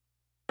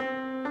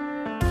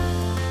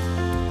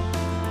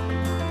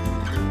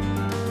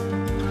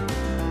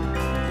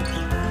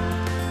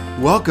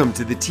Welcome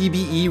to the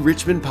TBE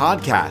Richmond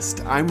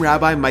podcast. I'm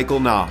Rabbi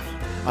Michael Knopf.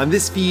 On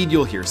this feed,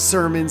 you'll hear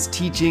sermons,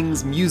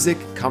 teachings, music,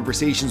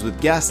 conversations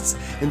with guests,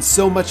 and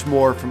so much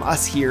more from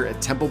us here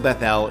at Temple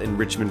Bethel in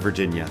Richmond,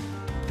 Virginia.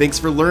 Thanks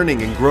for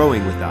learning and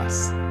growing with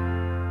us.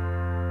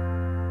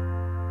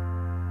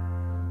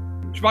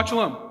 Shabbat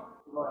Shalom.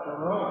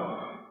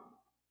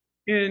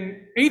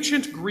 In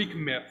ancient Greek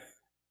myth,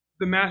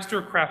 the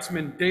master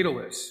craftsman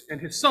Daedalus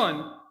and his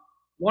son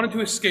wanted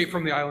to escape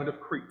from the island of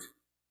Crete.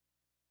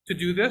 To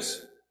do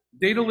this,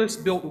 Daedalus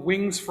built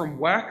wings from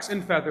wax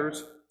and feathers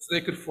so they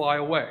could fly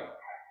away.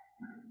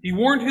 He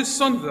warned his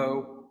son,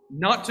 though,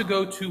 not to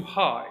go too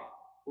high,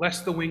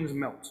 lest the wings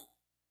melt.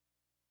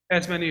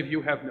 As many of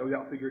you have no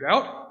doubt figured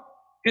out,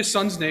 his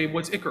son's name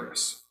was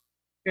Icarus.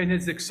 In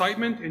his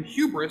excitement and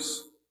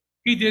hubris,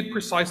 he did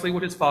precisely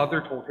what his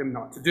father told him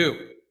not to do.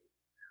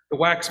 The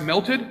wax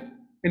melted,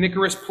 and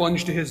Icarus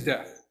plunged to his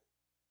death.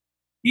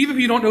 Even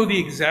if you don't know the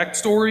exact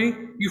story,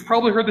 you've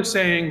probably heard the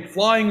saying,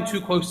 flying too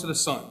close to the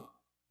sun,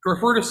 to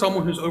refer to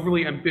someone who's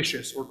overly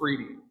ambitious or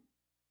greedy.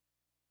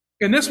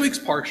 In this week's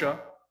Parsha,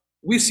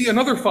 we see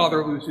another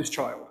father lose his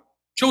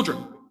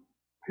children,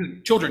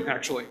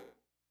 actually.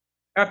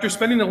 After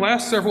spending the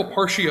last several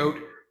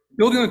Parshiot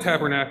building the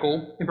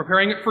tabernacle and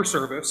preparing it for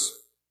service,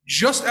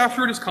 just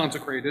after it is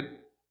consecrated,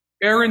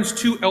 Aaron's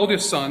two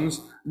eldest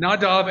sons,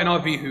 Nadav and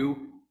Avihu,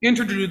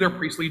 enter to do their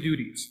priestly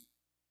duties.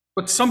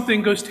 But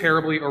something goes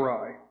terribly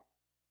awry.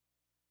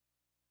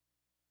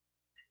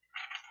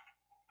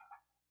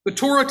 The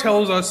Torah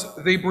tells us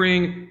they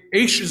bring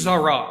Eish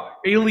Zarah,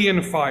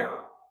 alien fire,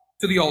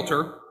 to the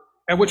altar,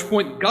 at which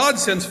point God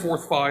sends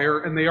forth fire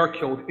and they are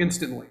killed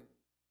instantly.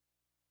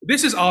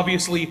 This is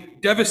obviously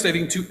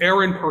devastating to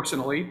Aaron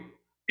personally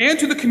and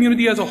to the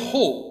community as a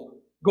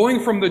whole, going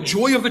from the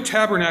joy of the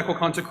tabernacle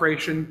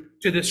consecration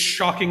to this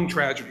shocking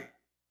tragedy.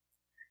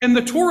 And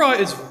the Torah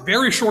is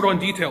very short on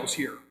details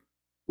here.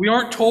 We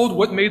aren't told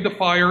what made the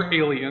fire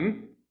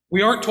alien.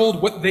 We aren't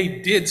told what they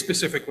did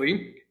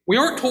specifically. We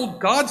aren't told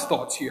God's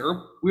thoughts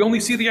here. We only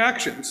see the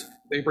actions.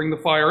 They bring the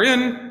fire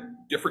in,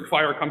 different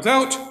fire comes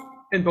out,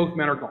 and both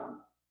men are gone.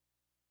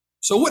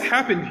 So what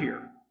happened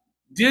here?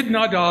 Did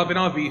Nadav and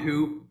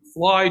Avihu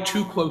fly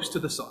too close to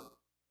the sun?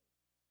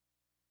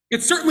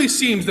 It certainly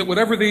seems that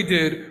whatever they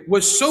did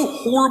was so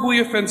horribly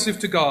offensive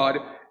to God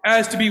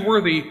as to be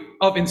worthy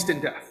of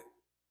instant death.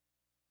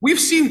 We've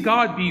seen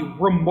God be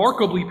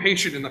remarkably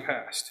patient in the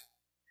past.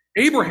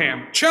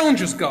 Abraham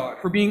challenges God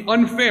for being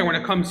unfair when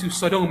it comes to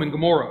Sodom and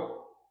Gomorrah.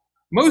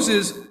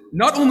 Moses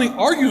not only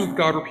argues with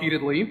God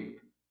repeatedly,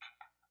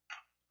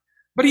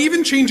 but he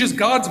even changes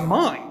God's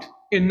mind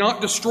in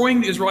not destroying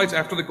the Israelites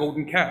after the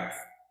golden calf.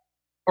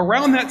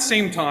 Around that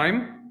same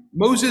time,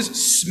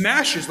 Moses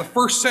smashes the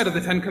first set of the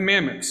Ten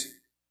Commandments,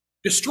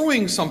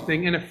 destroying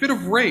something in a fit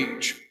of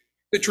rage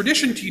that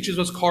tradition teaches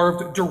was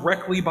carved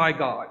directly by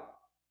God.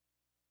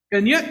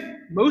 And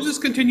yet, Moses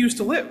continues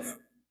to live.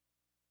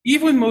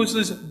 Even when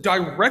Moses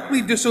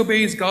directly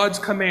disobeys God's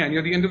command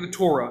near the end of the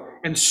Torah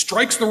and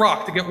strikes the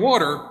rock to get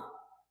water,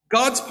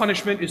 God's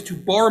punishment is to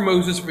bar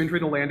Moses from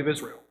entering the land of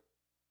Israel.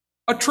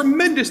 A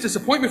tremendous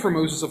disappointment for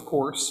Moses, of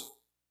course,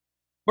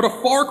 but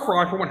a far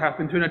cry from what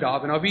happened to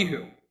Nadav and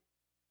Avihu.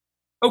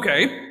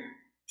 Okay,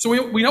 so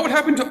we know what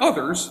happened to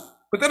others,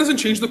 but that doesn't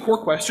change the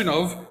core question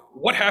of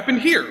what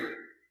happened here.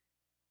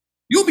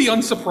 You'll be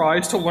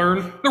unsurprised to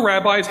learn the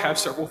rabbis have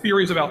several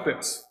theories about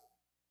this.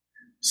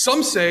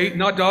 Some say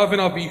Nadav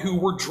and Avihu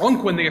were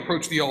drunk when they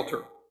approached the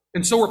altar,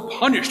 and so were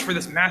punished for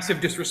this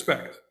massive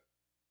disrespect.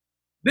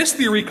 This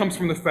theory comes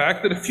from the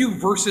fact that a few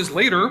verses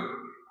later,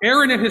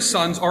 Aaron and his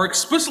sons are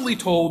explicitly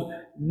told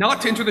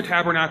not to enter the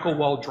tabernacle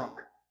while drunk.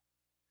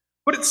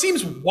 But it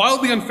seems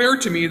wildly unfair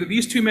to me that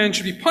these two men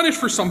should be punished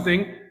for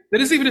something that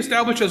isn't even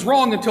established as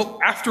wrong until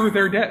after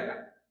they're dead.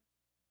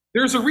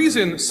 There's a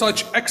reason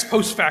such ex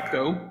post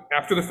facto,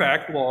 after the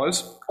fact,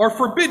 laws are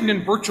forbidden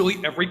in virtually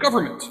every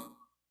government.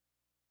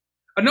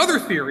 Another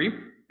theory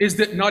is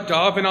that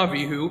Nadav and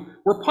Avihu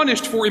were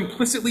punished for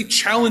implicitly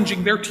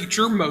challenging their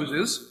teacher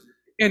Moses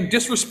and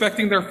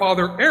disrespecting their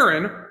father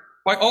Aaron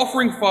by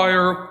offering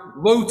fire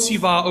lo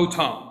tziva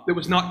otam, that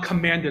was not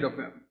commanded of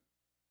them.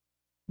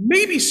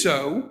 Maybe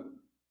so,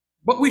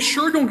 but we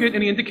sure don't get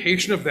any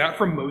indication of that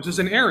from Moses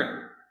and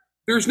Aaron.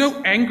 There's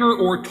no anger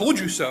or told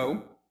you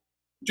so,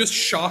 just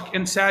shock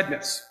and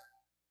sadness.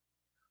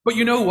 But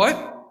you know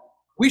what?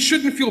 We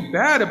shouldn't feel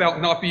bad about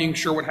not being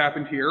sure what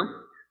happened here,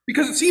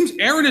 because it seems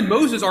Aaron and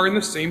Moses are in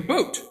the same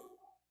boat.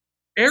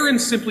 Aaron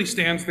simply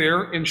stands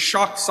there in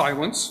shocked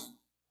silence,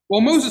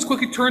 while Moses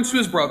quickly turns to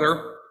his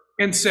brother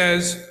and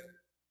says,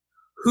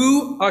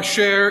 Hu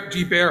asher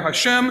diber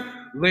Hashem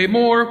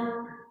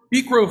lemor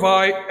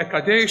bikrovai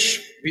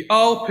ekadesh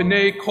vi'al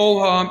pnei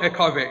kol ha'am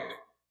ekaved.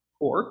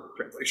 Or,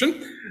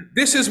 translation,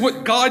 this is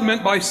what God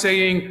meant by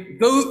saying,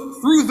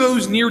 through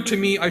those near to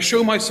me I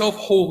show myself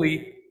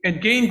holy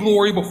and gain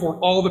glory before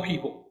all the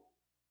people.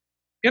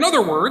 In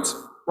other words,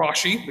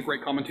 Rashi, the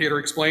great commentator,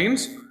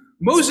 explains,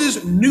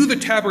 Moses knew the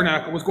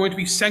tabernacle was going to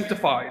be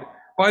sanctified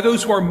by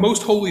those who are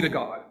most holy to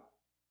God.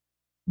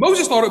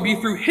 Moses thought it would be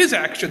through his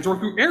actions or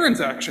through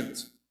Aaron's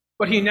actions,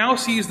 but he now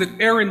sees that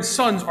Aaron's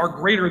sons are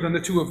greater than the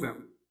two of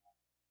them.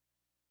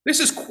 This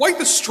is quite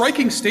the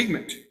striking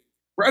statement.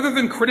 Rather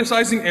than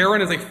criticizing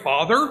Aaron as a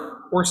father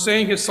or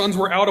saying his sons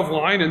were out of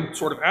line and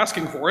sort of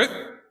asking for it,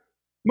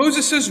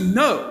 Moses says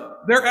no,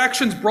 their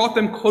actions brought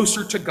them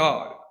closer to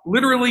God,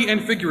 literally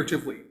and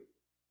figuratively.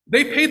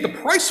 They paid the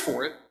price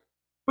for it,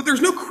 but there's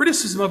no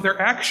criticism of their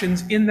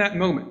actions in that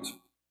moment.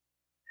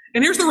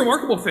 And here's the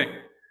remarkable thing.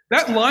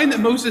 That line that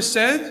Moses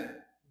said,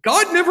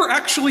 God never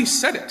actually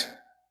said it.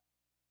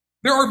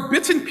 There are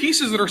bits and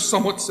pieces that are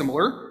somewhat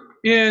similar.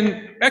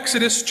 In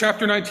Exodus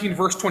chapter 19,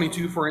 verse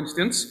 22, for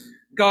instance,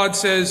 God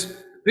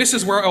says, "This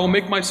is where I will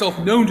make myself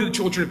known to the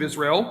children of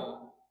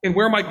Israel, and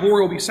where my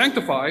glory will be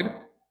sanctified."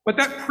 But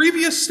that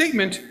previous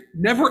statement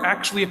never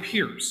actually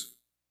appears.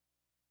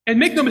 And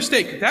make no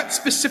mistake, that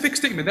specific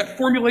statement, that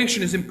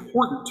formulation is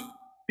important,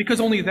 because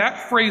only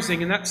that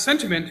phrasing and that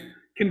sentiment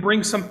can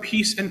bring some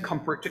peace and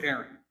comfort to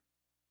Aaron.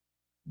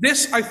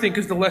 This, I think,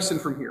 is the lesson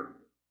from here.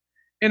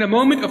 In a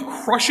moment of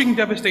crushing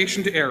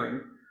devastation to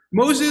Aaron,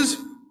 Moses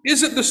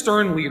isn't the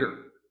stern leader.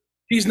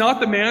 He's not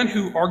the man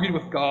who argued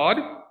with God.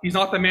 He's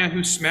not the man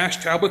who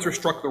smashed tablets or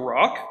struck the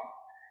rock.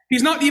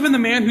 He's not even the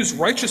man whose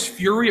righteous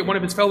fury at one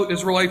of his fellow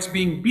Israelites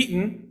being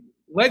beaten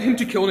led him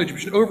to kill an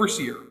Egyptian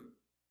overseer.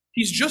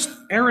 He's just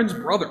Aaron's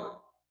brother.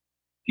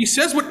 He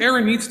says what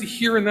Aaron needs to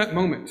hear in that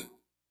moment.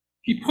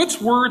 He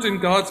puts words in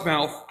God's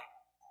mouth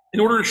in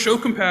order to show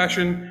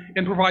compassion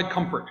and provide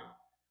comfort.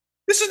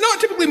 This is not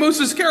typically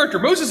Moses' character.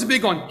 Moses is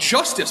big on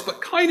justice,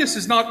 but kindness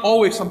is not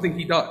always something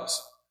he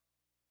does.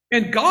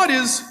 And God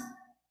is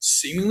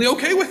seemingly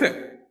okay with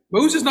it.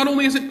 Moses not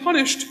only isn't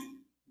punished,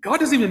 God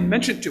doesn't even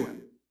mention it to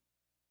him.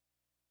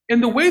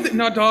 And the way that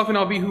Nadav and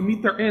Avihu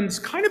meet their ends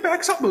kind of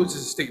backs up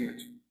Moses'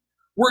 statement.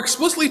 We're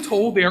explicitly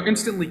told they are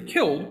instantly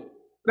killed,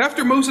 but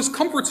after Moses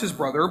comforts his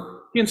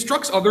brother, he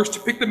instructs others to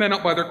pick the men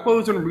up by their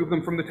clothes and remove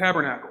them from the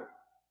tabernacle.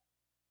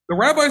 The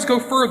rabbis go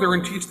further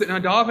and teach that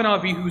Nadav and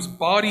Avihu's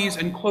bodies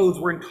and clothes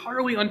were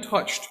entirely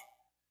untouched.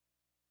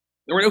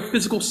 There were no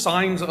physical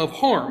signs of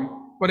harm,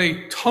 but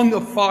a tongue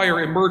of fire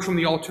emerged from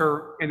the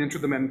altar and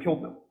entered the men and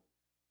killed them.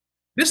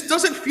 This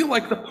doesn't feel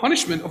like the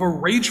punishment of a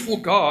rageful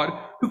God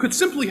who could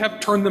simply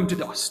have turned them to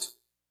dust.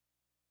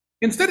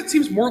 Instead, it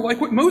seems more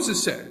like what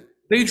Moses said.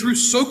 They drew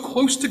so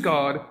close to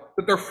God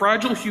that their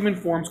fragile human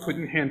forms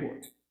couldn't handle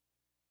it.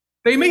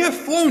 They may have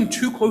flown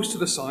too close to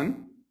the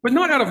sun, but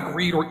not out of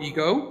greed or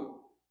ego.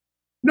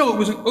 No, it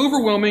was an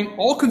overwhelming,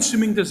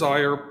 all-consuming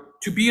desire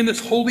to be in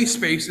this holy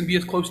space and be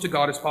as close to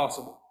God as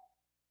possible.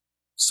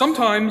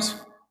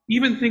 Sometimes,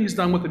 even things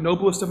done with the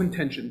noblest of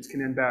intentions can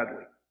end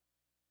badly.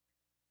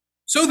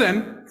 So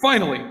then,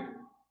 finally,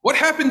 what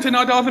happened to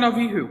Nadav and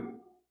Avihu?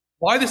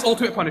 Why this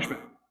ultimate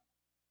punishment?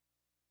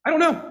 I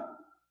don't know.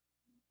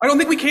 I don't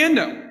think we can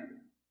know.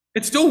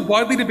 It's still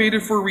widely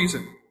debated for a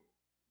reason.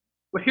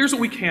 But here's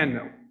what we can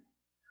know.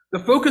 The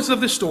focus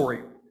of this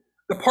story,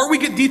 the part we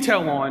get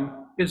detail on,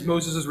 is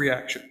Moses'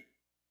 reaction.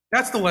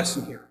 That's the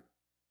lesson here.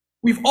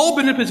 We've all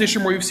been in a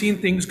position where we've seen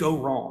things go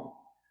wrong,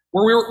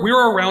 where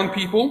we're around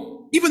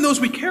people, even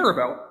those we care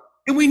about,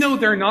 and we know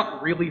they're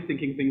not really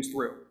thinking things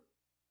through.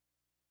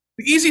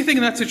 The easy thing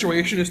in that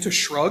situation is to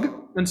shrug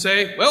and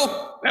say,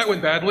 well, that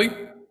went badly.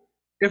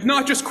 If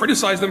not, just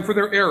criticize them for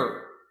their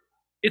error.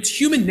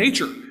 It's human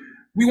nature.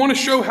 We want to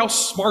show how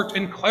smart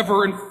and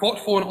clever and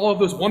thoughtful and all of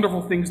those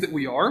wonderful things that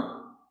we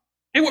are.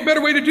 And what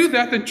better way to do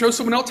that than show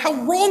someone else how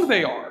wrong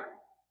they are?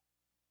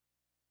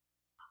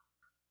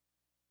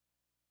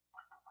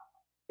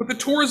 But the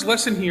Torah's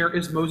lesson here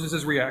is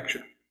Moses'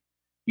 reaction.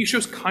 He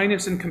shows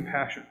kindness and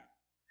compassion.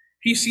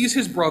 He sees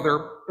his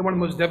brother in one of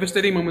the most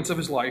devastating moments of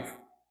his life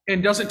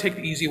and doesn't take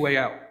the easy way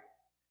out.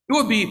 It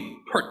would be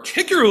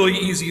particularly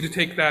easy to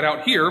take that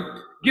out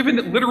here, given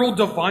that literal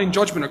divine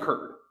judgment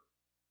occurred.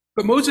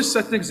 But Moses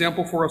sets an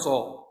example for us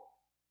all.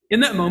 In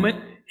that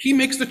moment, he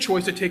makes the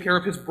choice to take care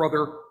of his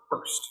brother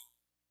first,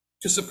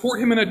 to support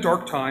him in a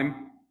dark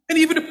time, and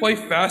even to play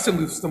fast and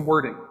loose with some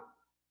wording.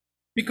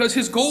 Because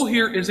his goal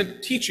here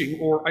isn't teaching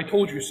or I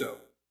told you so.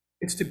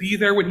 It's to be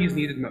there when he's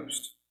needed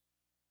most.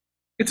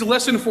 It's a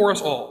lesson for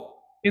us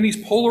all. In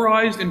these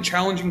polarized and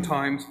challenging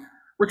times,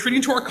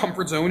 retreating to our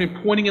comfort zone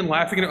and pointing and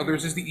laughing at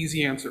others is the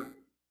easy answer.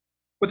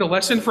 But the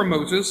lesson from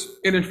Moses,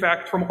 and in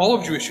fact from all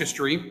of Jewish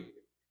history,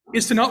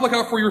 is to not look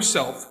out for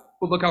yourself,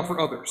 but look out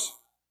for others.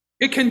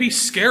 It can be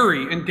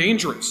scary and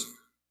dangerous.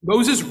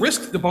 Moses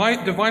risked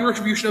divine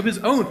retribution of his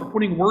own for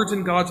putting words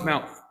in God's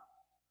mouth.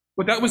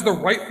 But that was the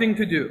right thing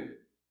to do.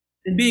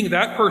 And being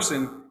that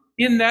person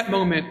in that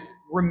moment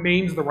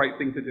remains the right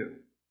thing to do.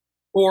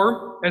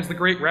 Or, as the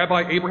great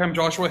Rabbi Abraham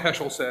Joshua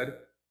Heschel said,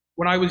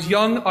 when I was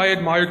young, I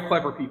admired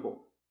clever people.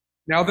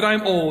 Now that I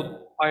am old,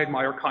 I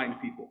admire kind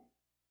people.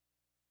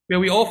 May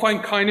we all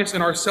find kindness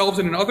in ourselves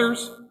and in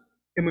others,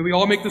 and may we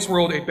all make this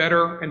world a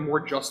better and more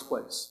just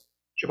place.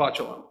 Shabbat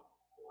Shalom.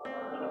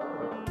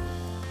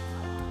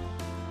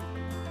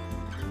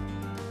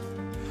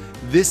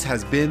 This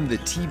has been the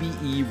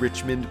TBE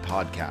Richmond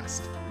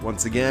podcast.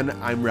 Once again,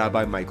 I'm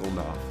Rabbi Michael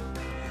Knopf.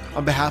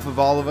 On behalf of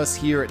all of us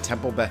here at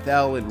Temple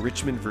Bethel in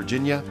Richmond,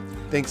 Virginia,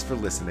 thanks for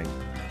listening.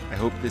 I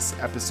hope this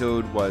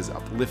episode was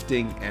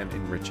uplifting and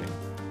enriching.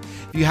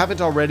 If you haven't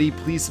already,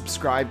 please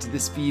subscribe to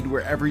this feed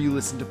wherever you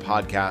listen to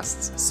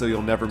podcasts so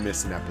you'll never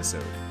miss an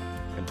episode.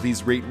 And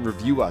please rate and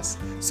review us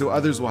so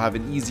others will have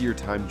an easier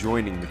time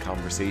joining the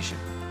conversation.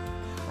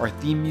 Our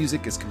theme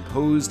music is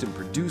composed and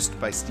produced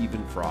by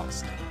Stephen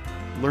Frost.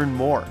 Learn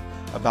more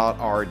about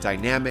our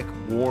dynamic,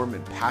 warm,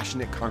 and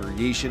passionate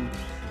congregation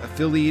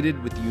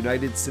affiliated with the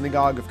United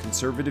Synagogue of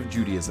Conservative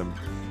Judaism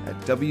at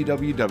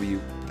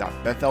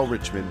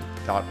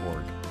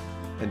www.bethelrichmond.org.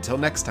 Until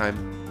next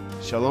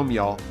time, shalom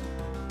y'all.